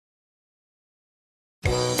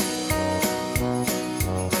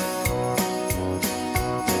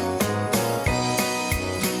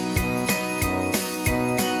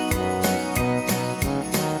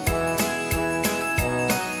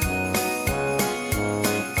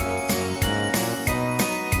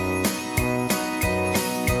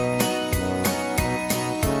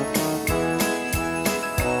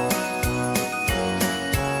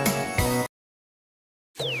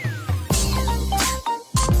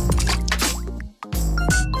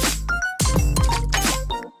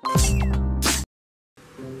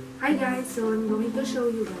So, I'm going to show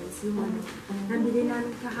you guys yung ano. Nabili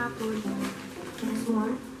namin kahapon. This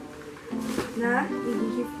one. Na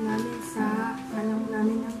i-gift namin sa alam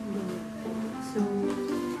namin ng blue. So,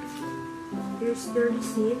 here's the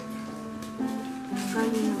receipt.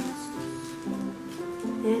 Kanina gusto.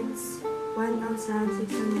 It's 1,679.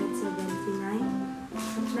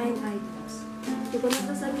 9 items. Hindi ko na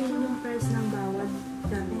sasabihin yung price ng bawat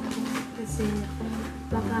damit. Kasi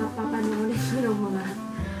baka papanoorin ko ng mga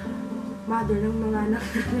mother ng mga anak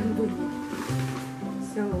ng bunyi.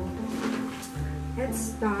 So,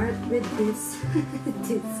 let's start with this.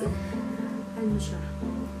 Ano siya?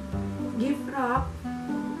 Gift wrap.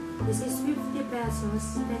 This is 50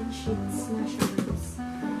 pesos. 10 sheets na siya guys.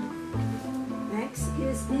 Next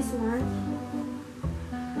is this one.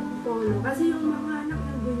 Polo. Kasi yung mga anak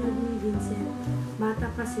ng bunyi ni Vincent, bata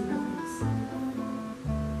pa sila guys.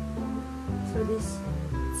 So this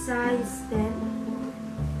size 10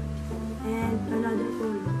 and another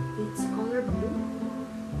polo. It's color blue.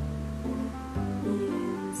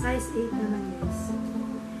 And size 8 naman guys.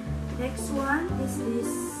 Next one is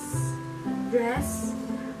this dress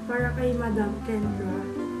para kay Madam Kendra.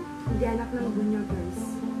 Hindi anak ng bunya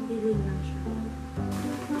guys. Hiling lang siya.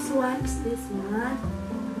 Next one is this one.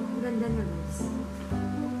 Ganda na guys.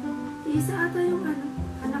 Isa ata yung ano,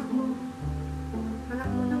 anak mo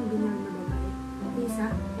ng bunya na babae.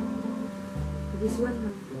 Isa. This one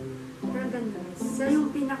lang. Pero ganda guys. Siya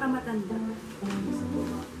yung pinakamatanda.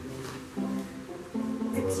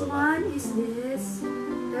 Next one is this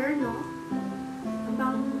terno.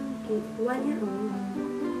 Pang 1-year-old.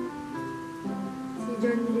 Si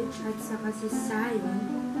John Rich at saka si Zion.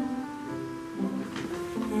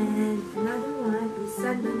 And another one is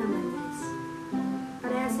sandal naman guys.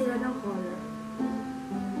 Pareha sila ng color.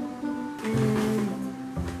 And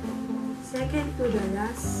second to the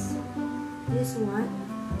last, this one,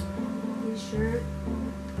 t-shirt,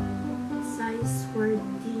 size 14.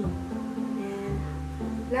 And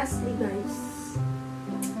lastly guys,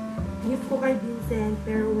 gift ko kay Vincent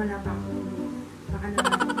pero wala pa akong gift. Baka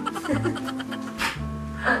naman.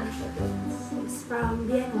 It's from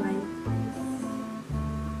BNY.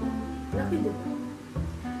 Lucky diba?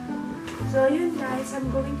 So yun guys,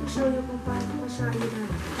 I'm going to show you kung paano ko siya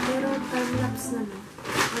i-run. Pero time-lapse na lang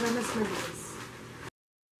para mas mabilis.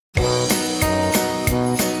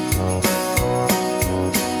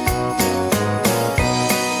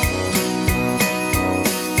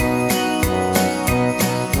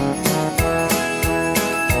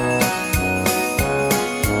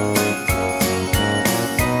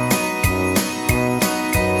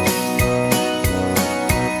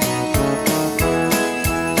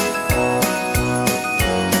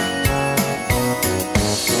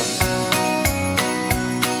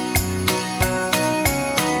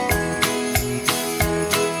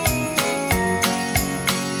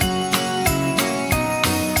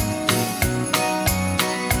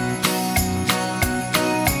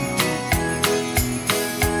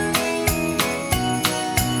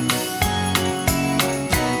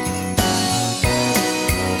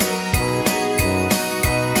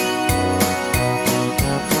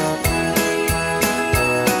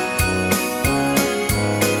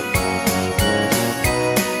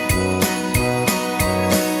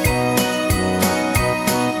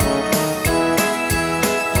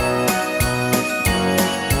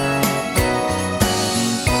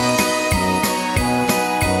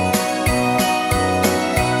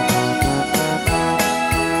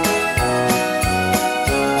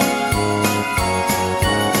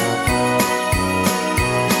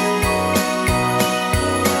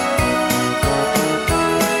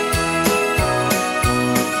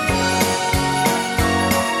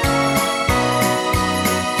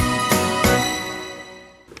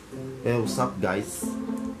 What's up guys?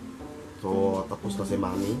 So tapos na si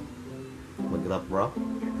Mami mag-wrap.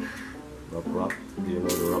 Do you know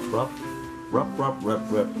the wrap? Wrap,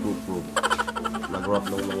 proof. Nag-wrap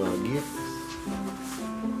ng mga gifts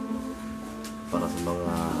para sa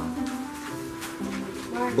mga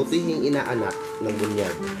butihing inaanak ng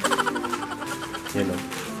bunyag. Yan o.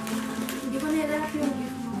 Hindi ko nilalap yung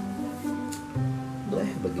gift mo.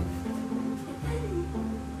 Bagay.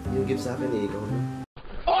 Yung gift sa akin eh, ikaw na.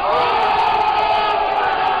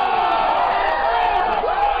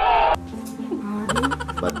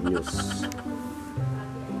 Bad news.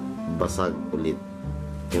 Basag ulit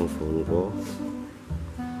yung phone ko.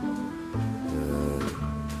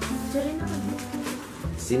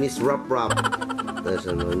 Sinis wrap. Tapos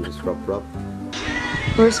ano yung wrap.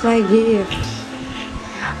 Where's my gift?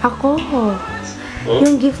 Ako.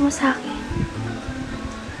 Yung gift mo sa akin.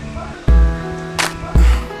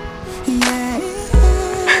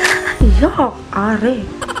 Yok, are.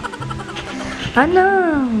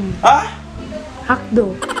 Anang. Ah!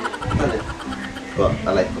 Hakdo. Kok,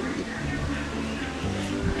 alay ko.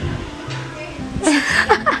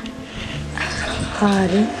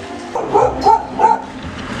 Are.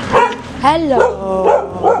 Hello.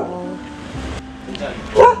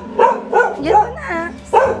 Yan na.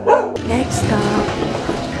 Next stop.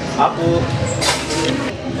 Ako.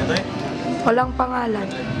 Walang pangalan.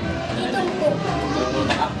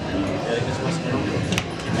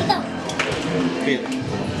 Feel.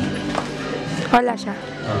 Wala siya.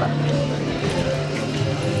 Wala.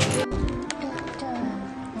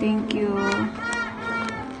 Thank you,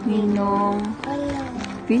 Ninong,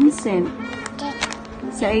 Vincent.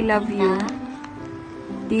 Say I love you.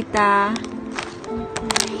 Tita.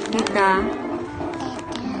 Tita.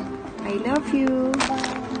 I love you.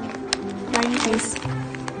 Flying kiss.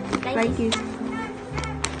 Flying kiss.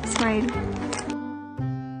 Smile.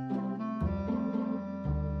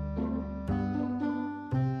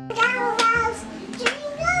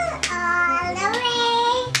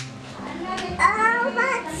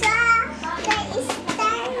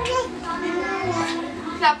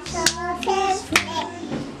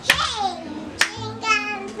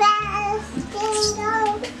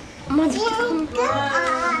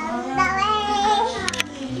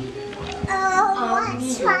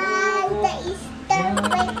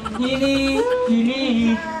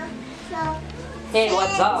 Hey,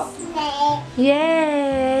 what's up?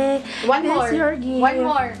 Yay! One That's more. your gift. One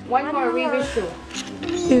more. We wish you.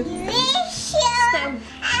 Wish you a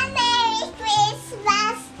Merry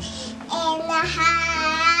Christmas and a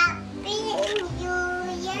Happy New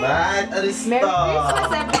Year. Right, Arista. Merry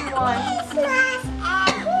Christmas, everyone. Christmas,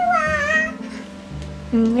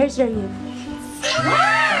 everyone. Here's your gift.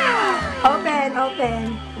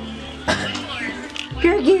 Open.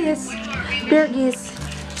 Pure geese.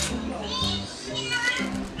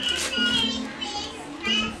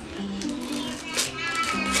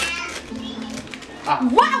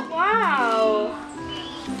 Wow!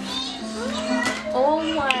 Oh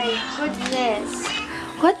my goodness.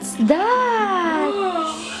 What's that?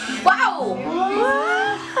 Wow!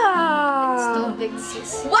 Wow! So big,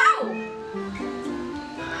 sis. Wow!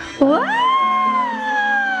 Wow!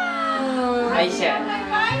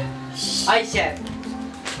 I said.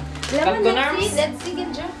 Come to Norms. Let's dig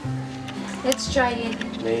in, John. Let's try it.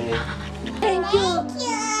 May Thank you.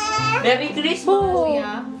 Merry Christmas, Oh.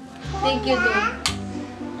 Kuya. Thank you, Dad.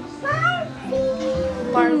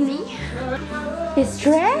 Barbie. His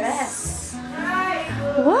dress?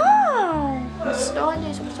 Wow!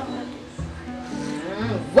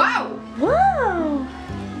 Wow! Wow!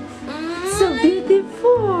 So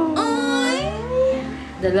beautiful!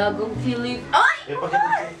 Dalagang Philip. Ay!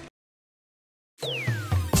 pakita.